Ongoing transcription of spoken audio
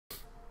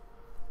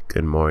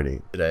Good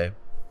morning. Today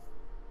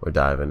we're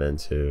diving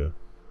into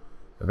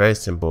a very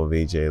simple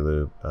VJ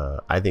loop.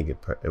 I think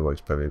it works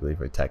perfectly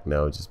for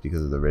techno just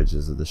because of the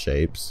ridges of the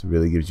shapes. It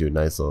really gives you a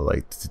nice little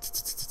like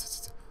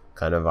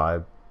kind of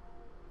vibe.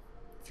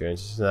 If you're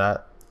interested in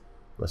that,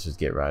 let's just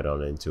get right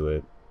on into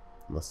it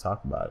and let's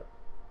talk about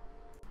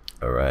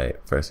it. Alright,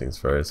 first things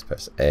first,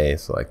 press A,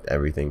 select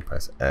everything,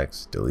 press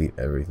X, delete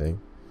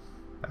everything.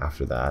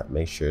 After that,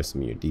 make sure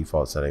some of your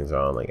default settings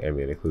are on, like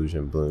ambient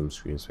occlusion, bloom,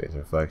 screen space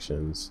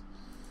reflections.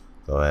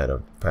 Go ahead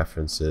to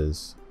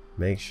preferences.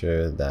 Make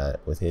sure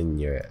that within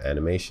your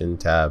animation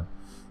tab,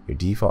 your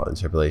default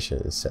interpolation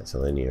is set to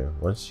linear.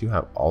 Once you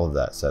have all of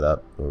that set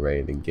up, we're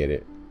ready to get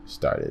it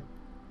started.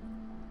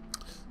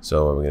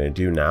 So what we're going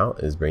to do now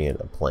is bring in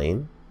a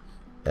plane,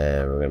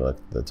 and we're going to look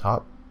at the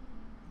top.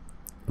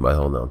 By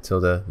holding down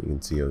tilde, you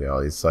can see you'll get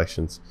all these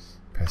selections.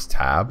 Press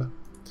tab.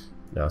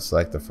 Now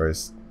select the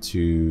first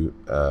two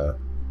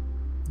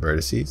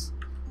vertices.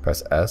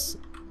 Press S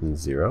and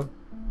 0.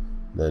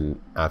 Then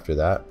after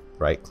that,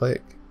 right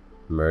click,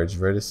 merge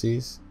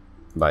vertices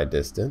by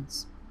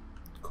distance.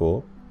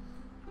 Cool.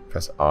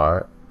 Press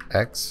R,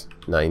 X,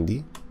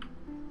 90.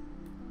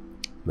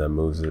 That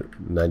moves it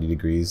 90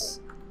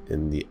 degrees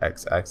in the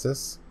X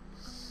axis.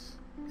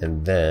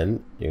 And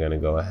then you're going to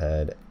go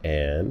ahead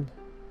and,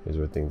 here's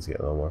where things get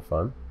a little more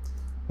fun.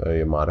 Go to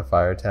your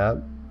modifier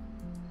tab.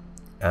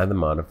 Add the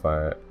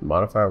modifier. The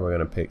modifier we're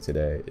going to pick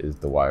today is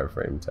the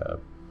wireframe tab.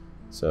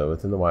 So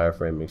within the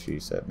wireframe, make sure you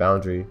set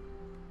boundary.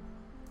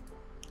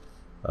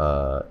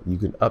 You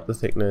can up the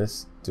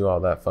thickness, do all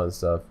that fun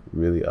stuff,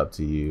 really up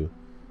to you.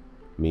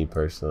 Me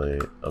personally,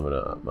 I'm gonna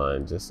up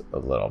mine just a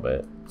little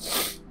bit.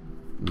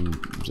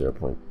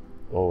 0.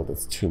 Oh,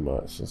 that's too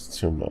much. That's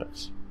too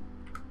much.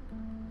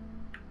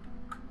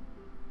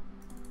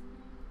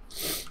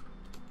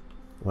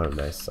 What a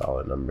nice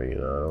solid number, you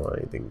know. I don't want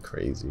anything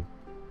crazy.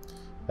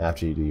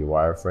 After you do your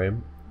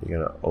wireframe, you're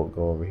gonna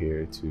go over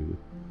here to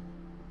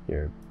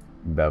your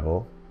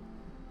bevel.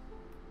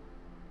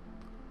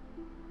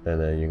 And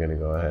then you're going to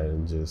go ahead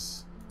and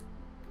just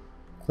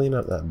clean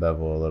up that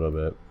bevel a little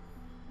bit.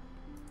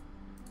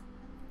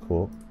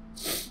 Cool.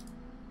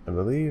 I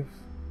believe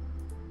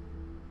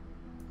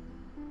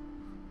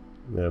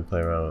I'm going to play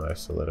around with our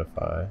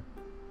solidify.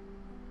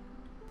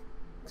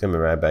 Coming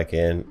right back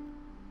in.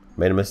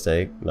 Made a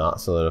mistake, not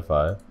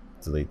solidify.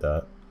 Delete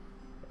that.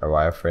 Our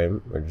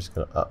wireframe, we're just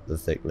going to up the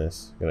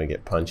thickness. Going to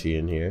get punchy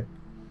in here.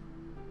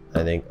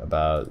 I think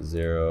about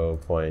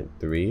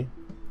 0.3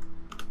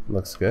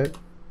 looks good.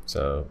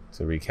 So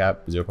to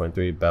recap,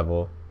 0.3,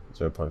 bevel,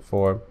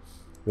 0.4,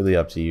 really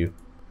up to you.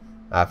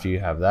 After you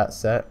have that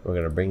set, we're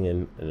going to bring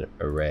in an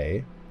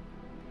array.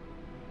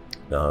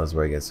 Now this is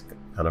where it gets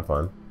kind of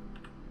fun.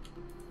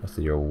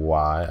 After your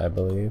Y, I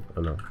believe.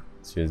 Oh no,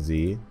 it's your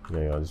Z.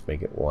 You're going to just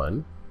make it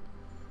 1.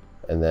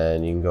 And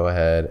then you can go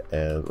ahead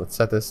and let's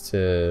set this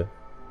to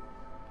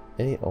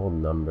any old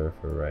number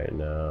for right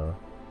now.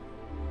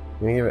 I'm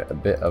going to give it a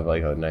bit of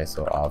like a nice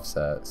little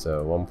offset.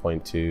 So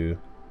 1.2.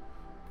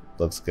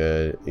 Looks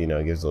good, you know,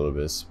 it gives a little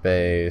bit of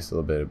space, a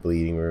little bit of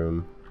bleeding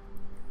room,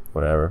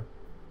 whatever.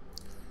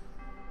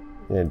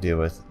 I'm gonna deal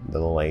with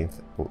the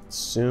length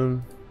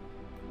soon.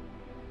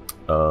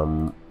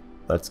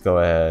 Let's go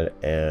ahead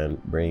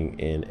and bring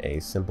in a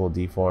simple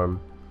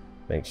deform.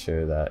 Make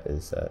sure that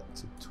is set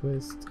to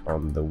twist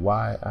on the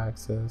Y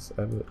axis.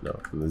 No,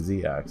 on the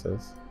Z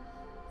axis.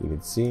 You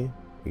can see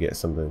you get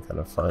something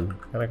kind of fun,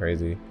 kind of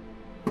crazy.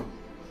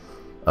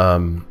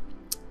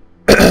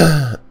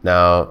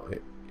 Now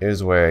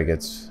here's where it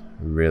gets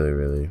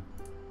really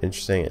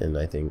interesting, and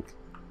I think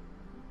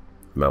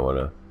you might want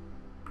to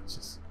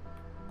just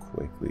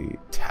quickly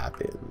tap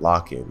in,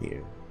 lock in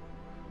here.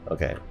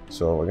 Okay,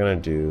 so what we're gonna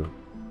do,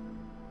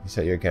 you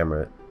set your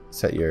camera,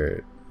 set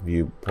your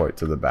viewport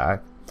to the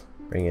back,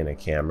 bring in a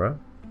camera,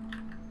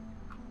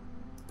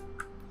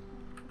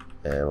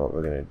 and what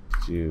we're gonna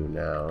do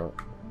now,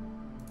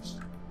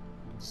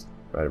 just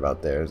right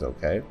about there is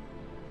okay.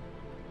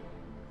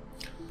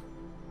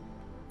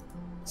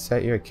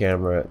 Set your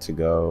camera to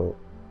go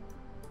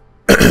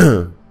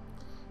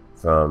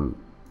from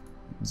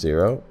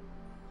 0,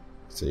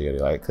 so you're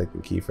gonna right click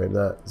and keyframe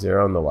that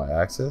 0 on the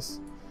y-axis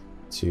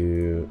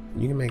to,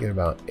 you can make it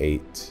about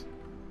 8.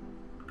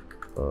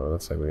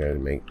 Looks like we're gonna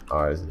make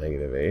ours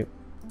 -8.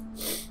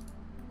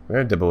 We're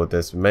gonna dibble with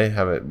this. We may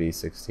have it be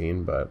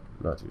 16, but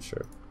I'm not too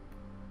sure.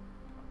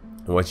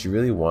 And what you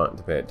really want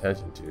to pay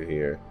attention to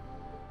here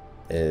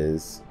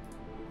is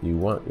you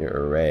want your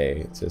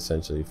array to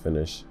essentially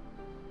finish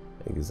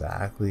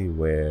exactly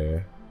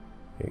where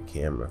your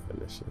camera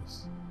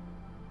finishes.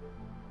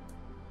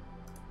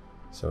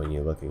 So when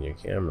you look in your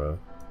camera,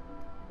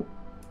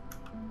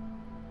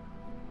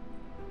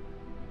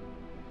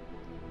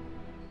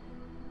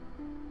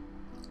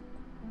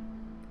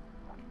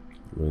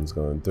 wind's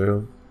going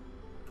through.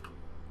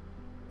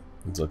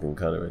 It's looking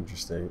kind of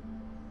interesting.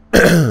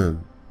 I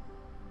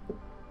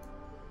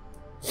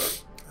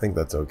think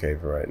that's okay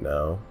for right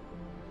now.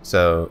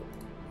 So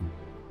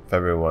if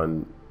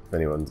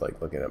anyone's like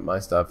looking at my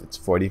stuff, it's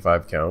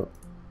 45 count.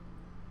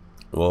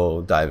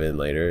 We'll dive in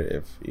later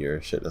if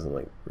your shit doesn't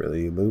like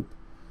really loop,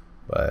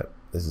 but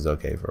this is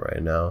okay for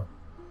right now.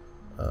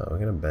 We're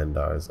gonna bend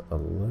ours a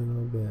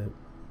little bit,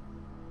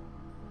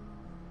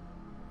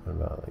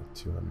 about like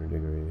 200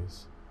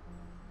 degrees,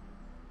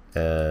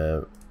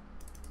 and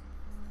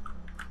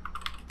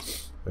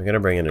we're gonna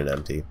bring in an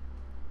empty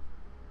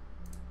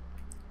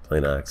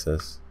plane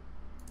axis,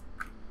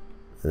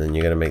 and then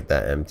you're gonna make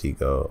that empty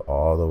go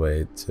all the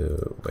way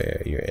to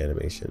where your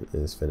animation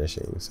is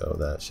finishing. So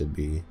that should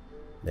be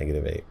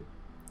 -8,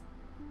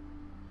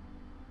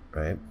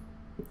 right?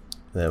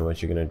 Then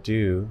what you're gonna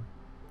do,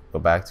 go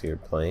back to your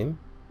plane,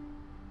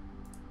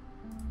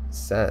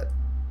 set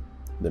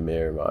the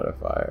mirror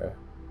modifier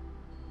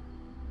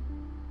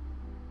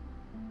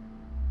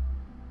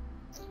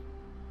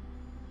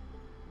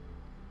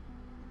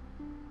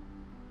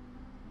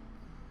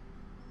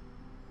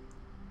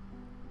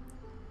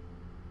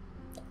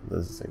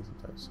this is the thing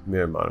sometimes.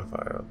 Mirror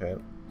modifier,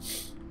 okay?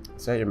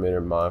 Set your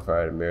mirror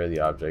modifier to mirror the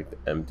object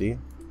empty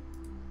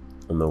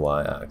on the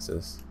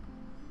y-axis.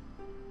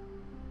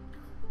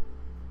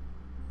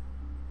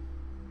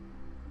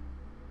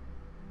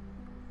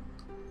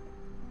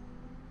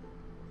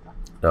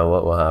 Now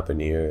what will happen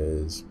here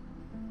is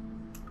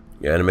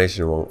your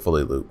animation won't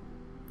fully loop.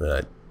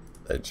 And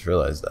I just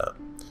realized that.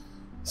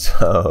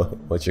 So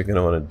what you're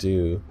gonna want to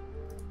do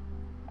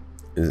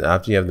is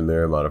after you have the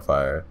mirror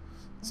modifier,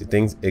 see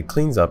things, it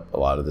cleans up a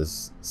lot of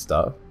this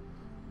stuff,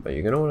 but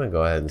you're gonna want to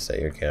go ahead and set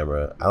your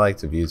camera. I like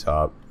to view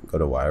top, go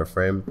to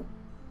wireframe,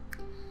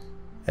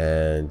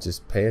 and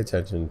just pay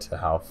attention to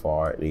how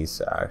far it needs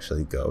to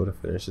actually go to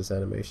finish this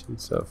animation.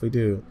 So if we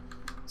do,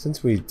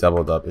 since we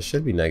doubled up, it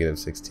should be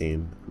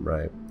 -16,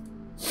 right?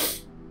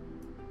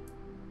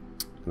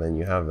 And then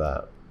you have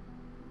that.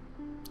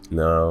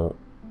 Now,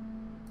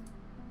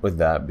 with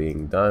that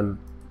being done,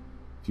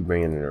 if you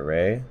bring in an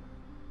array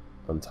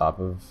on top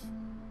of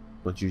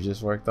what you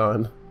just worked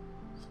on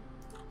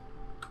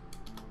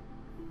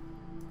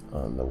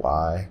the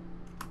Y,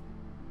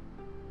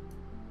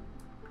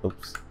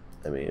 oops,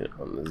 I mean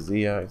on the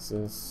Z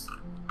axis,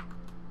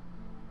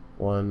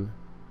 1,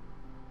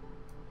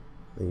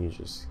 then you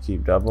just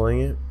keep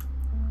doubling it.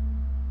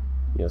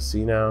 You'll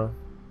see now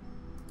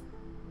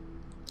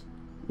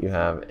you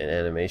have an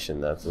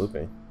animation that's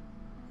looping.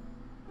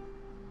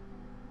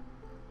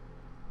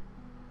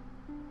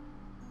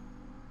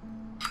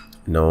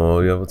 No one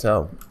will be able to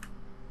tell.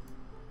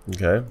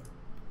 Okay.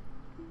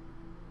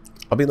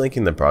 I'll be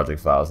linking the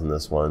project files in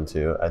this one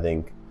too. I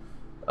think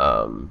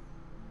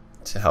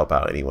to help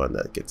out anyone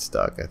that gets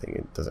stuck, I think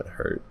it doesn't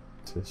hurt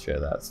to share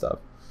that stuff.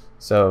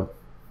 So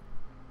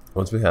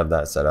once we have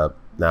that set up,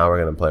 now we're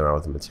going to play around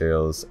with the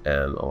materials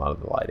and a lot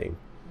of the lighting.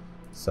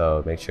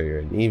 So make sure you're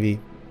in Eevee,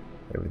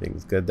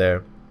 everything's good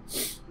there.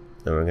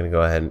 And we're going to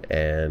go ahead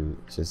and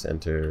just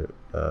enter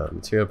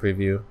material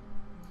preview,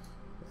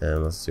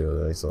 and let's do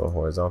a nice little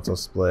horizontal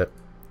split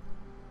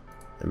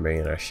and bring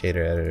in our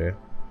shader editor,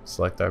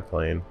 select our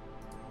plane,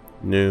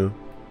 new.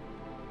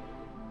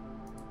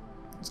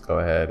 Let's go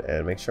ahead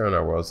and make sure on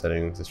our world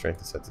settings the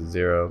strength is set to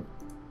 0.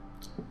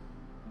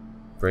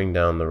 Bring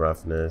down the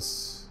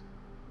roughness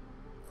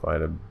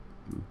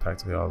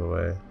practically all the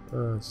way,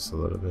 just a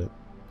little bit.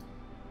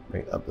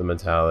 Bring up the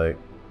metallic.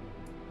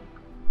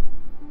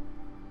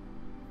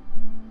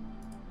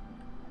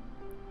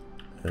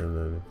 And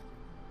then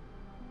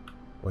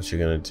what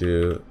you're gonna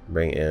do,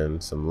 bring in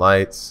some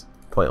lights,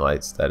 point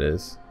lights that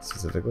is,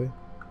 specifically.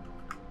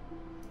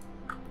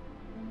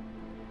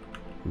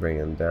 Bring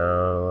them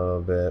down a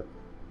little bit.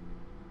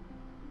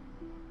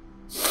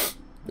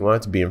 You want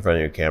it to be in front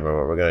of your camera.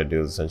 What we're gonna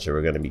do is essentially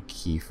we're gonna be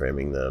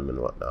keyframing them and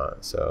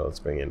whatnot. So let's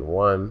bring in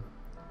 1,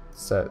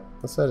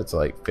 let's set it to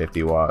like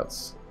 50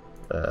 watts,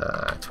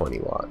 20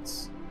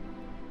 watts,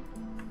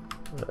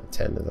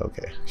 10 is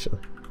okay actually.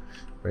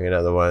 Bring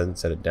another one,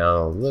 set it down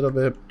a little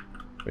bit.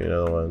 Bring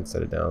another one,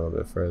 set it down a little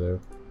bit further.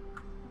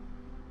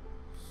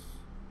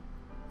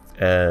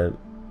 And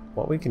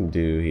what we can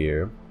do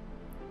here,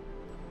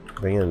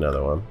 bring in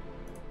another one.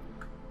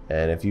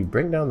 And if you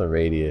bring down the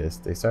radius,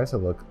 they start to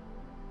look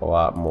a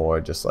lot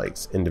more just like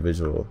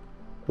individual.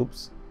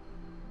 Oops,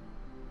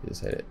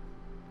 just hit it.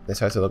 They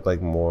start to look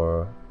like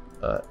more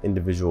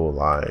individual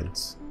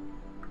lines.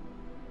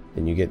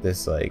 And you get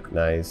this like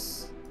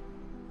nice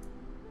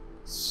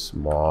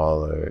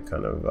smaller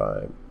kind of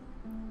vibe.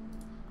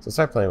 So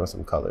start playing with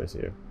some colors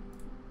here.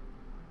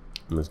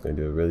 I'm just going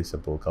to do a really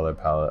simple color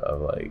palette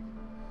of like,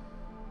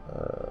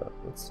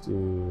 let's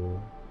do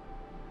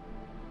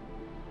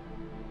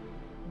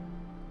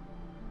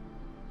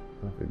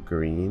like a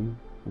green.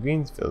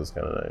 Green feels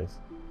kind of nice.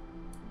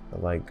 A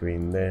light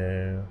green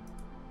there.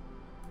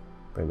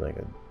 Bring like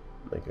a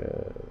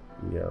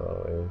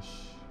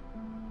yellowish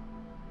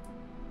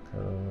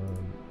kind of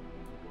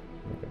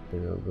like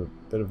a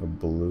bit of a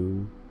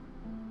blue.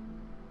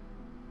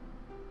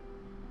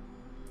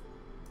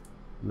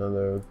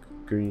 Another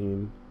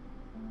green.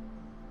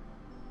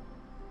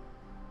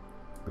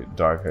 A bit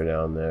darker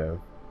down there.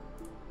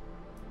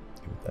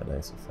 Give it that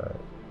nice effect.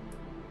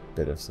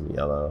 Bit of some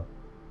yellow.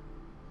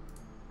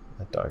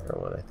 That darker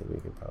one I think we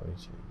could probably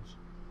change.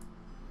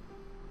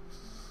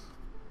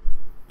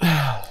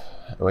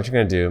 what you're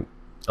going to do,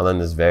 I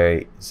learned this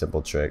very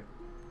simple trick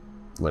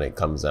when it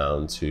comes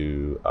down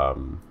to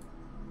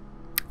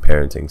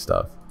parenting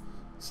stuff.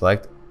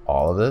 Select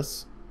all of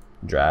this,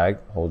 drag,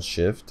 hold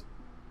shift,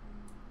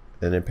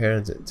 then it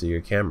parents it to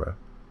your camera.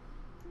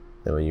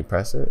 Then when you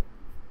press it,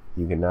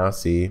 you can now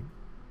see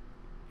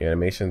the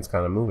animation's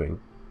kind of moving.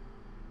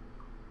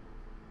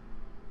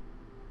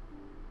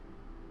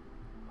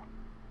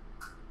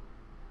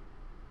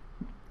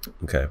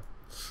 Okay,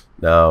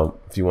 now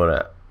if you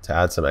want to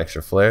add some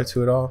extra flair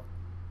to it all,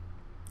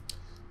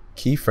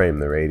 keyframe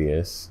the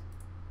radius.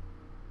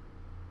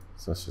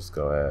 So let's just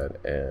go ahead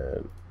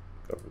and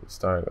go from the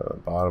start, go to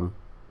the bottom.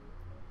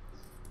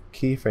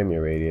 Keyframe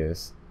your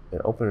radius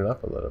and open it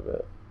up a little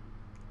bit.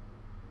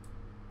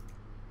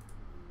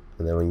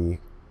 And then when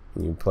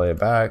you play it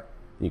back,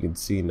 you can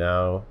see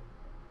now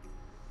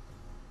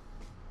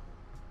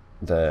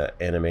the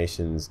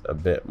animation's a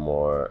bit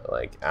more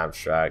like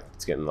abstract.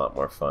 It's getting a lot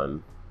more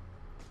fun.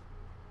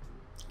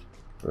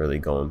 Really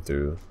going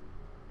through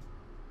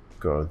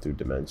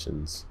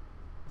dimensions.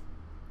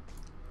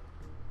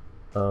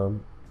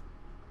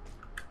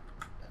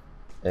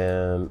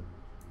 And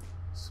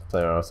just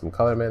play around with some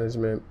color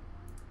management,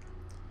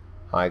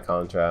 high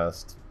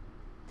contrast,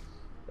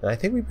 and I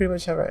think we pretty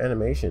much have our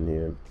animation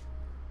here.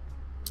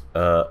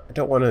 I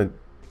don't want to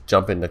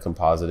jump into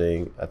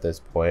compositing at this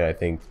point. I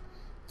think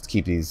let's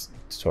keep these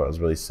tutorials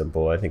really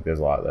simple. I think there's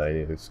a lot that I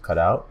need to cut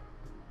out,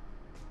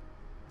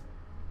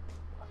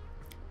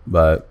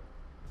 but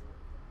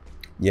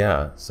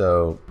yeah,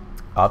 so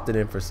opted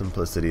in for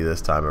simplicity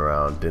this time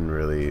around. Didn't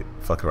really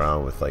fuck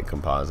around with like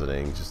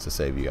compositing, just to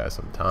save you guys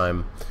some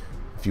time.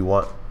 If you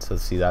want to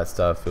see that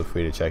stuff, feel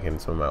free to check in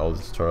some of my older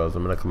tutorials.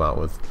 I'm gonna come out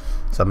with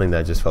something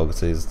that just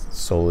focuses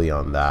solely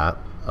on that.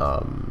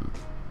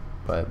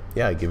 But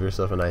yeah, give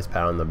yourself a nice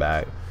pat on the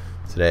back.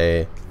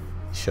 Today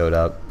showed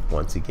up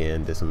once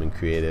again, did something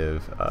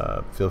creative.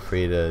 Feel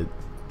free to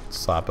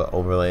slap an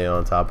overlay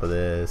on top of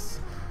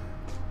this,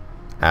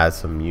 add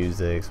some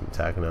music, some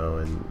techno,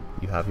 and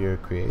you have your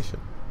creation.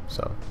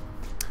 So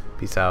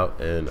peace out,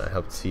 and I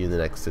hope to see you in the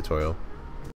next tutorial.